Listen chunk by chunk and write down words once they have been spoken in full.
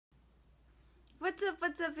What's up,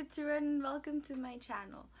 it's Ruwan. Welcome to my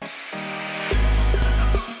channel.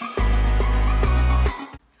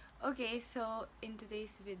 Okay, so in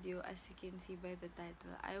today's video, as you can see by the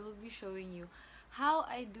title, I will be showing you how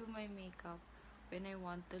I do my makeup when I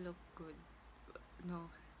want to look good. No,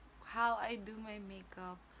 how I do my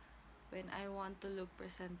makeup when I want to look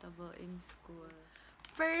presentable in school.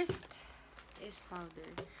 First is powder.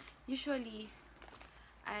 Usually,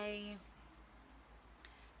 I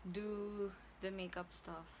do the makeup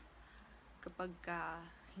stuff kapag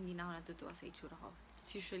hindi na ako natutuwa sa itsura ko.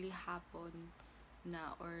 It's usually hapon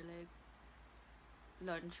na or like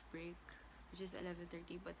lunch break, which is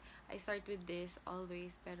 11:30. But I start with this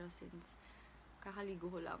always, pero since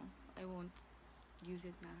kakaligo ko lang, I won't use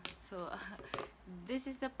it na. So, this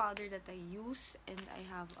is the powder that I use, and I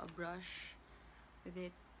have a brush with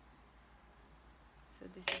it. So,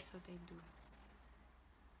 this is what I do.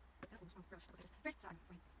 First,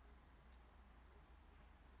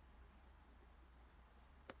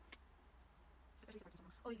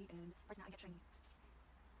 oily and parts na I get shiny.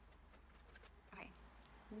 Okay.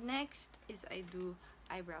 Next is I do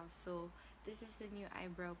eyebrows. So, this is the new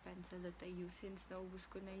eyebrow pencil that I use since naubos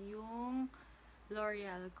ko na yung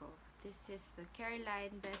L'Oreal ko. This is the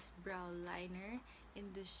Caroline Best Brow Liner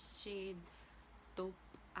in the shade Taupe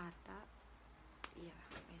ata. Yeah,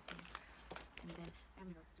 I think. And then,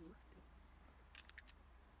 I'm gonna do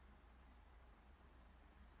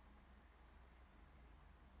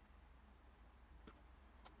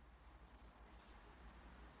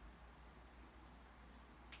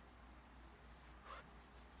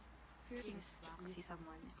Please, kasi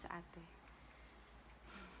someone. It's ate.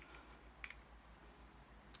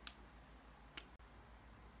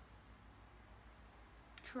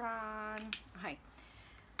 Tron. Okay.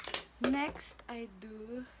 Next I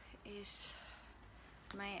do is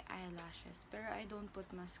my eyelashes. Pero I don't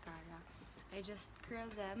put mascara. I just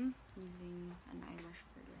curl them using an eyelash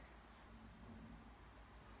curler.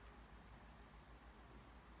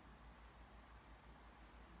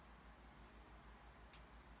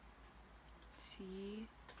 See,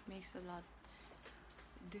 makes a lot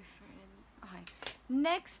different. Okay.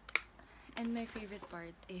 Next, and my favorite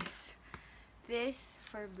part is this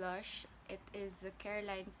for blush. It is the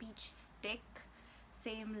Caroline Peach Stick.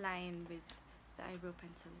 Same line with the eyebrow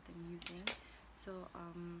pencil that I'm using. So,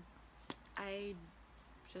 I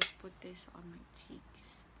just put this on my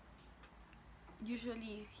cheeks.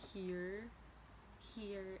 Usually here,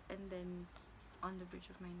 and then on the bridge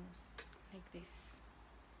of my nose. Like this.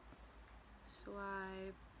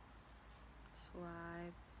 Swipe,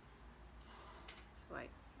 swipe,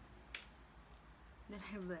 swipe. Then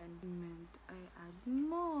I blend. And I add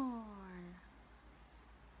more.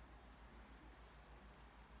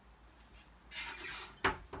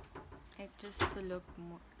 Like just to look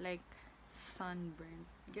more like sunburnt.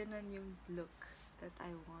 Ganon yung look that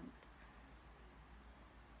I want.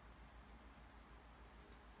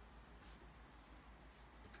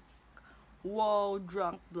 Wow,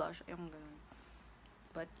 drunk blush. Ayun ganon.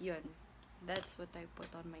 But yun, that's what I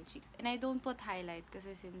put on my cheeks. And I don't put highlight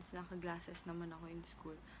kasi since naka-glasses naman ako in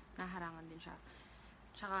school, naharangan din siya.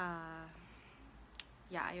 Tsaka,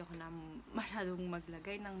 yeah, ayoko na masyadong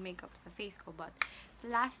maglagay ng makeup sa face ko. But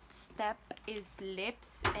the last step is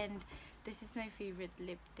lips. And this is my favorite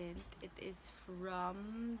lip tint. It is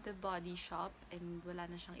from the Body Shop. And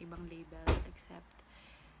wala na siyang ibang label except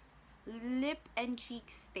Lip and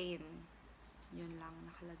Cheek Stain. Yun lang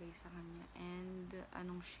nakalagay sa kanya. And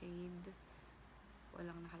anong shade?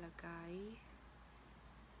 Walang nakalagay.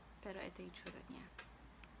 Pero ito yung tsura niya.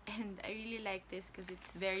 And I really like this because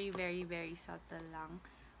it's very, very, very subtle lang.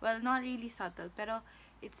 Well, not really subtle, pero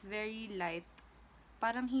it's very light.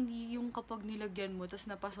 Parang hindi yung kapag nilagyan mo, tapos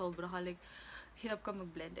napasobra ka, like, hirap ka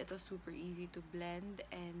mag-blend. Ito super easy to blend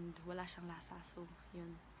and wala siyang lasa. So,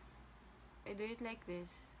 yun. I do it like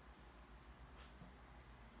this.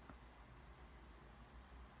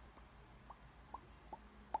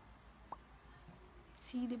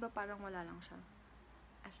 See, di ba parang wala lang siya?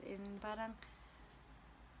 As in, parang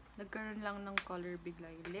nagkaroon lang ng color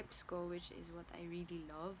bigla yung lips ko, which is what I really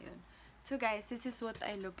love. Yun. So guys, this is what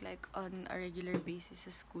I look like on a regular basis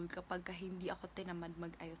sa school kapag hindi ako tinamad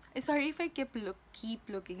mag-ayos. Sorry if I keep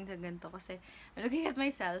looking sa ganito kasi I'm looking at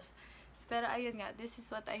myself. Pero ayun nga, this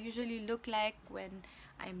is what I usually look like when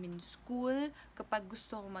I'm in school kapag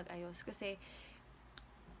gusto ko mag-ayos. Kasi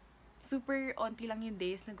super onti lang yung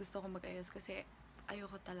days na gusto ko mag-ayos kasi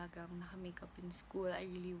ayoko talagang naka-makeup in school. I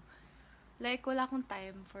really, like, wala akong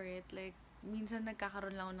time for it. Like, minsan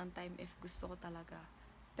nagkakaroon lang ako ng time if gusto ko talaga.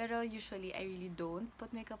 Pero usually, I really don't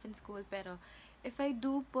put makeup in school. Pero if I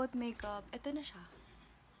do put makeup, eto na siya.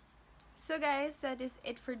 So guys, that is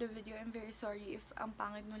it for the video. I'm very sorry if ang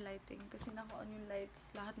pangit ng lighting kasi naka-on yung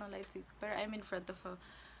lights, lahat ng lights dito. Pero I'm in front of a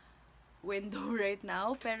window right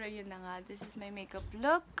now. Pero yun na nga, this is my makeup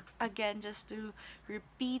look. Again, just to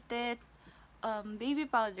repeat it, baby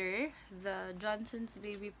powder, the Johnson's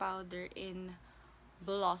baby powder in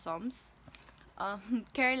Blossoms.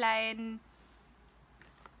 Caroline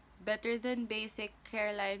Better Than Basic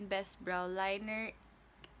Caroline Best Brow Liner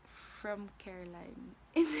from Caroline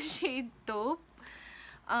in the shade Taupe.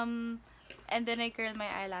 And then I curl my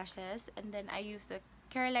eyelashes, and then I use the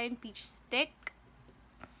Caroline Peach Stick.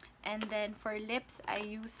 And then for lips, I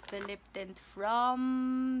use the lip tint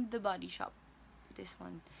from the Body Shop. This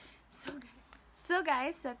one. So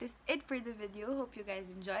guys, that is it for the video. Hope you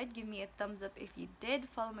guys enjoyed. Give me a thumbs up if you did.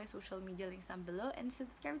 Follow my social media links down below. And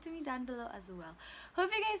subscribe to me down below as well.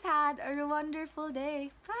 Hope you guys had a wonderful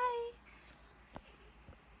day. Bye!